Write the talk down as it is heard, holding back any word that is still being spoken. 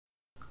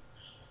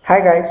Hi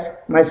guys,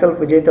 myself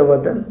Vijetha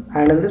Vardhan,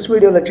 and in this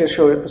video lecture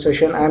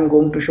session I am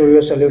going to show you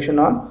a solution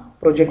on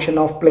projection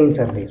of plane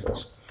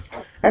surfaces.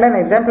 And an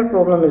example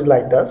problem is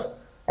like this.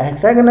 A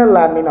hexagonal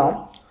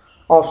lamina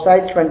of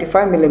size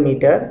 25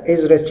 mm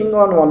is resting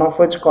on one of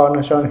its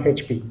corners on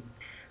HP.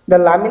 The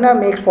lamina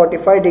makes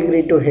 45 to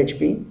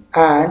HP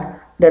and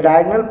the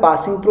diagonal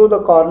passing through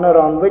the corner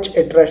on which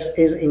it rests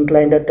is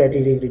inclined at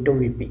 30 to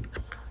VP.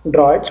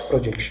 Draw its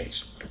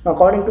projections. Now,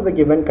 according to the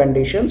given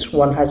conditions,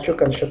 one has to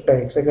construct a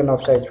hexagon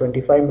of size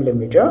 25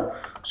 mm.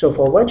 So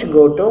for which,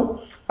 go to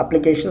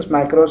applications,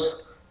 macros,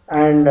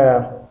 and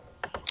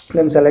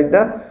then select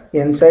the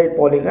inside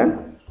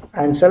polygon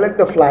and select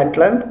the flat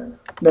length.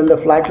 Then the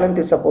flat length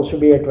is supposed to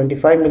be at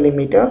 25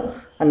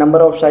 mm and number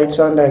of sides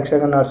on the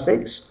hexagon are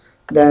 6.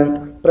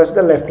 Then press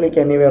the left click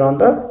anywhere on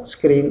the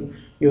screen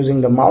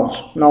using the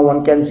mouse. Now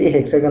one can see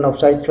hexagon of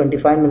size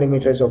 25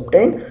 mm is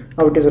obtained.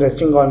 Now it is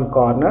resting on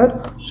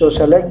corner. So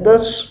select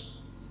this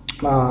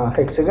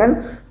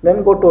hexagon,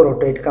 then go to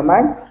rotate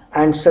command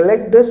and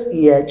select this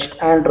edge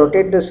and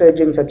rotate this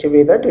edge in such a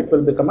way that it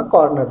will become a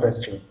corner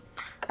resting,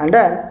 and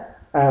then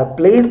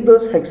place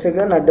this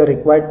hexagon at the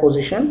required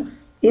position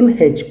in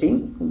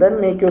HP.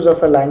 Then make use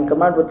of a line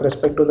command with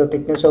respect to the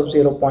thickness of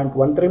 0.13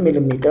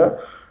 mm.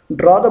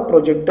 Draw the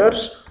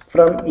projectors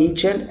from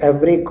each and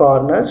every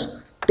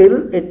corners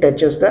till it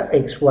touches the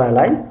XY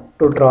line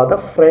to draw the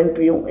front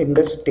view in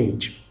the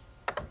stage.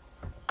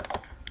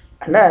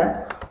 And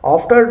then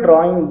after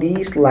drawing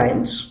these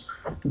lines,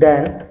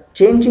 then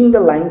changing the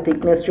line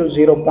thickness to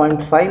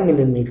 0.5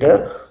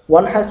 mm,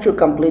 one has to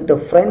complete the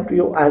front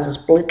view as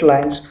split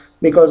lines,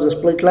 because the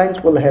split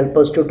lines will help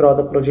us to draw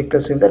the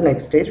projectors in the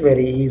next stage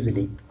very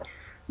easily.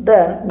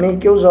 Then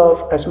make use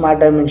of a smart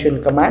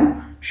dimension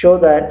command. Show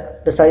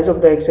that the size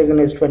of the hexagon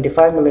is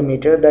 25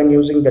 mm. Then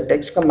using the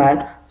text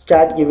command,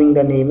 start giving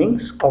the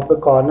namings of the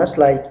corners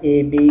like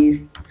A,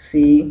 B,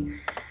 C,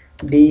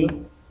 D,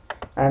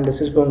 and this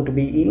is going to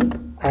be E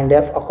and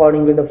F.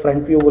 Accordingly, the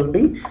front view will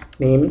be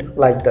named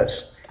like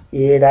this: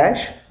 A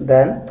dash,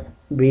 then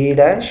B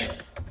dash,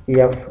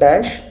 F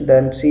dash,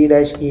 then C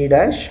dash, E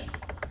dash,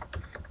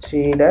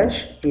 C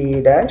dash, E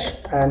dash,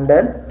 and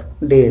then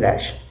D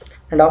dash.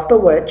 And after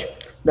which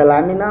the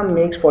lamina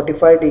makes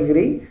 45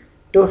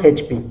 to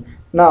HP.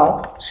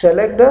 Now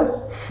select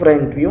the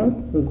front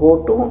view,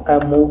 go to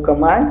a move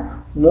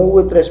command, move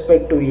with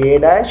respect to A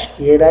dash.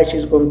 A dash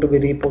is going to be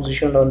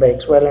repositioned on the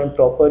XY line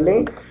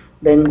properly.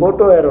 Then go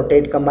to a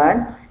rotate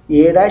command.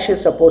 A dash is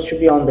supposed to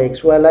be on the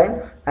XY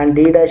line and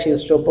D dash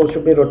is supposed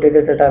to be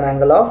rotated at an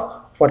angle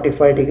of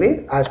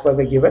 45 as per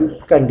the given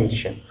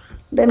condition.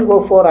 Then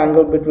go for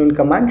angle between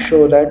command.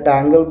 Show that the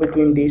angle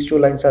between these two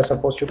lines are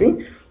supposed to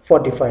be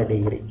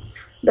 45.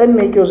 Then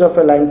make use of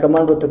a line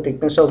command with a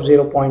thickness of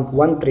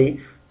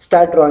 0.13.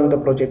 Start drawing the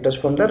projectors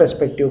from the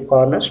respective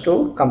corners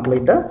to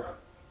complete the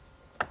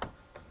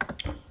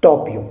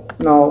top view.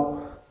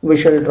 Now we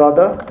shall draw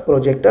the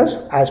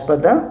projectors as per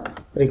the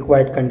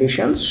required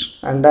conditions,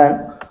 and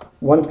then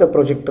once the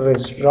projector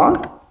is drawn,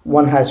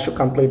 one has to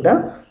complete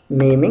the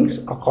namings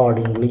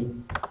accordingly.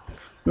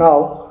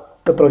 Now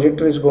the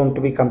projector is going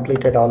to be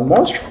completed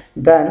almost.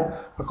 Then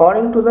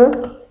according to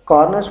the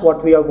corners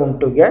what we are going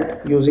to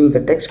get, using the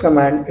text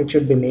command, it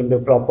should be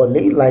named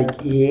properly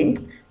like A,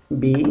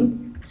 B,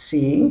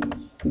 C,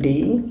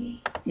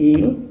 D,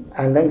 E,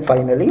 and then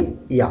finally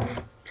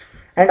F.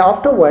 And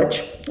after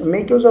which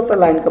make use of a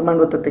line command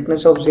with a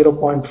thickness of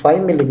 0.5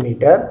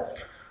 mm.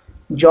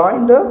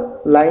 Join the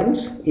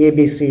lines A,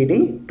 B, C,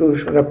 D to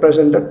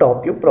represent the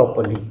top view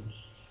properly.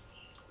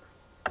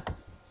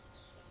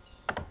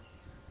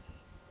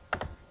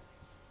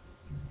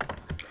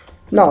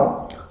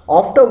 Now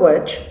after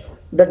which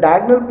the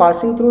diagonal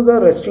passing through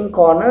the resting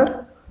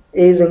corner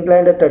is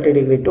inclined at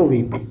 30 to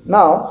VP.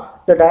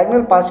 Now the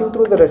diagonal passing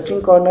through the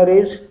resting corner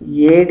is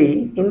AD.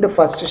 In the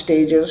first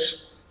stage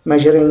is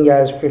measuring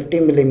as 50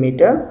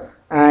 mm,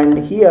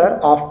 and here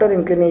after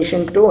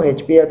inclination to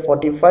HP at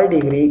 45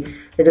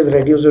 it is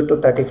reduced to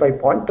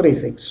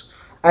 35.36,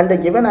 and the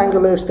given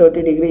angle is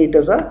 30 it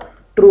is a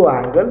true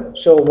angle.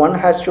 So one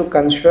has to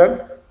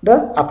construct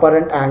the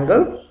apparent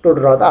angle to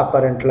draw the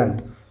apparent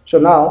length. So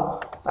now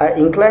an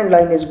inclined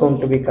line is going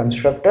to be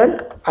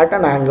constructed at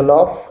an angle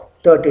of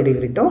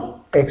 30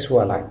 to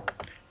XY line.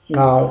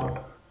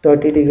 Now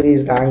 30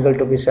 is the angle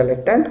to be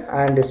selected,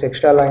 and this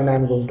extra line I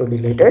am going to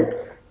delete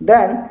it.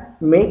 Then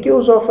make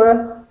use of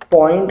a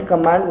point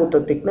command with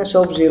a thickness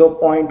of 2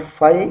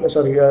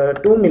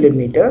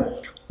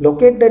 mm.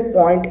 Locate that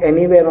point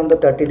anywhere on the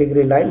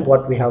 30 line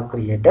what we have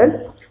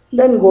created.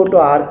 Then go to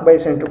arc by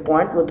center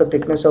point with a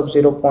thickness of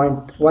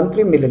 0.13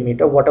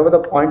 mm. Whatever the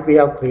point we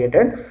have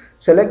created,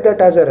 select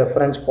that as a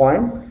reference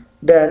point.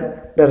 Then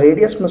the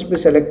radius must be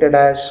selected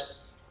as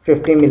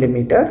 50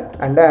 mm,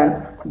 and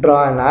then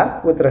draw an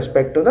arc with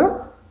respect to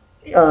the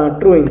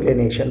true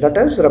inclination, that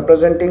is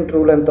representing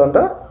true length on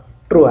the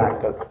true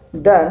angle.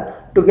 Then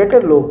to get a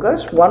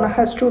locus, one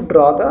has to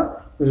draw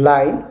the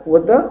line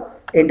with the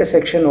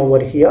intersection over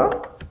here.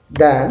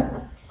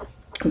 Then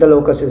the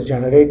locus is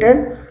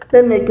generated.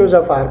 Then make use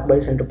of arc by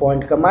center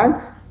point command.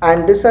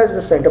 and this as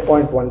the center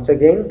point. Once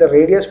again, the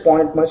radius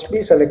point must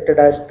be selected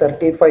as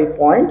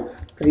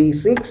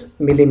 35.36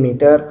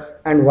 millimeter,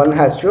 and one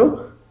has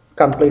to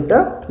complete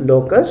the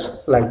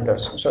locus like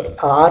this, sorry,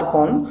 arc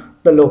on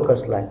the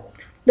locus line.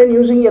 Then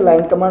using a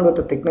line command with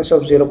a thickness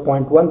of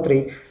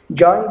 0.13,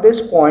 join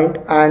this point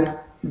and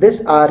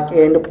this arc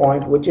end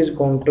point, which is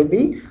going to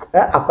be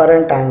the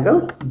apparent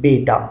angle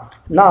beta.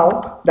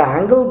 Now the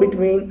angle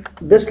between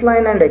this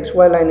line and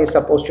XY line is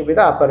supposed to be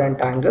the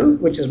apparent angle,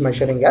 which is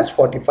measuring as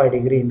 45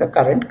 degree in the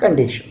current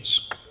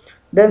conditions.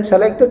 Then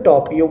select the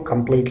top view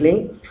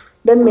completely.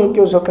 Then make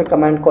use of a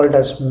command called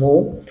as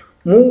move.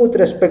 Move with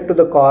respect to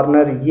the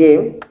corner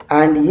A,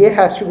 and A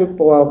has to be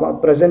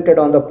presented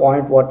on the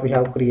point what we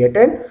have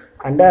created,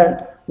 and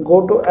then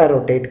go to a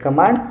rotate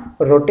command.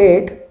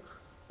 Rotate,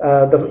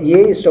 the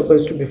A is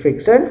supposed to be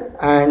fixed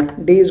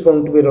and D is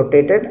going to be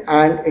rotated,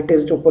 and it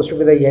is supposed to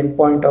be the end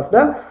point of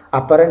the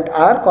apparent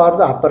arc or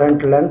the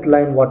apparent length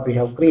line what we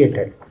have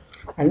created.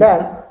 And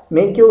then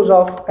make use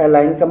of a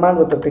line command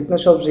with a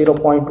thickness of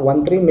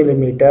 0.13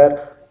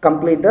 millimeter.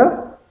 Complete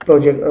the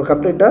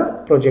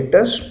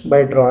projectors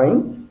by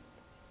drawing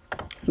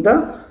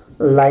the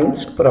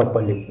lines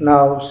properly.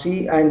 Now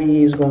C and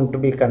E is going to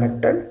be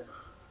connected.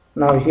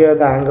 Now here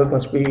the angle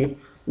must be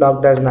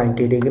locked as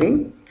 90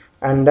 degree,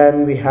 and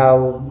then we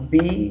have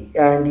B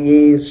and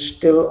A is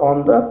still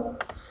on the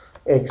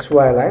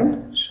XY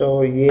line,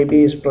 so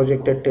AB is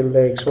projected till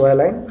the XY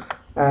line,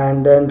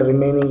 and then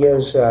remaining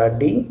is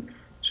D,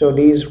 so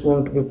D is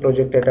going to be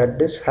projected at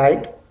this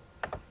height,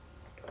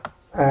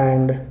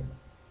 and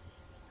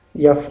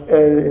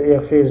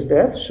F is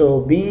there,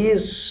 so B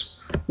is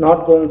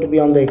not going to be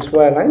on the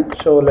XY line,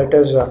 so let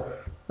us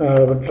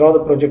draw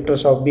the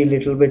projectors of B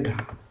little bit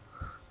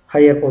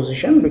higher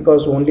position,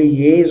 because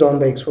only A is on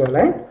the XY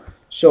line.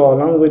 So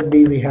along with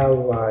B we have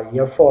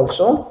F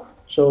also,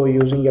 so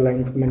using a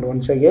line command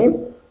once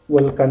again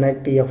will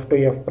connect F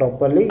to F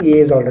properly. A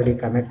is already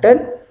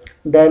connected.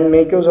 Then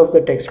make use of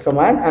the text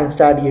command and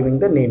start giving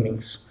the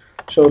namings.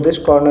 So this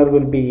corner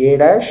will be A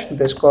dash,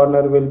 this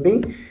corner will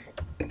be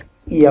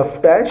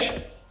F dash,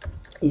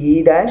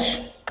 E dash,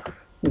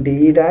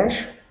 D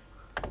dash,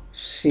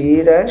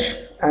 C dash,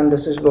 and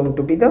this is going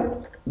to be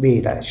the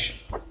B dash.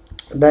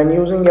 Then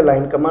using a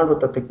line command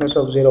with a thickness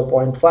of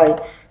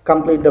 0.5,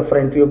 complete the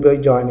front view by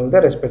joining the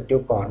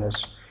respective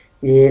corners.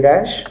 A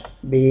dash,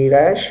 B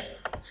dash,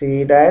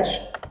 C dash,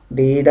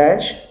 D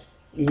dash,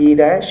 E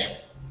dash,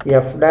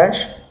 F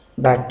dash,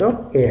 back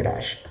to A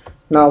dash.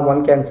 Now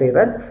one can say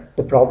that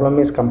the problem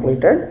is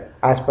completed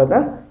as per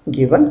the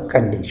given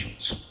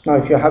conditions. Now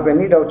if you have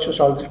any doubts to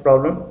solve this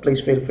problem,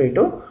 please feel free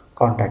to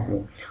contact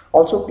me.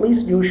 Also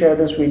please do share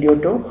this video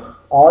to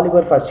all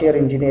your first year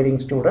engineering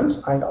students,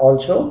 and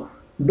also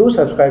do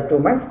subscribe to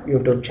my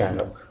YouTube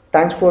channel.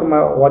 Thanks for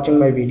watching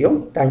my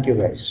video. Thank you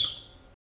guys.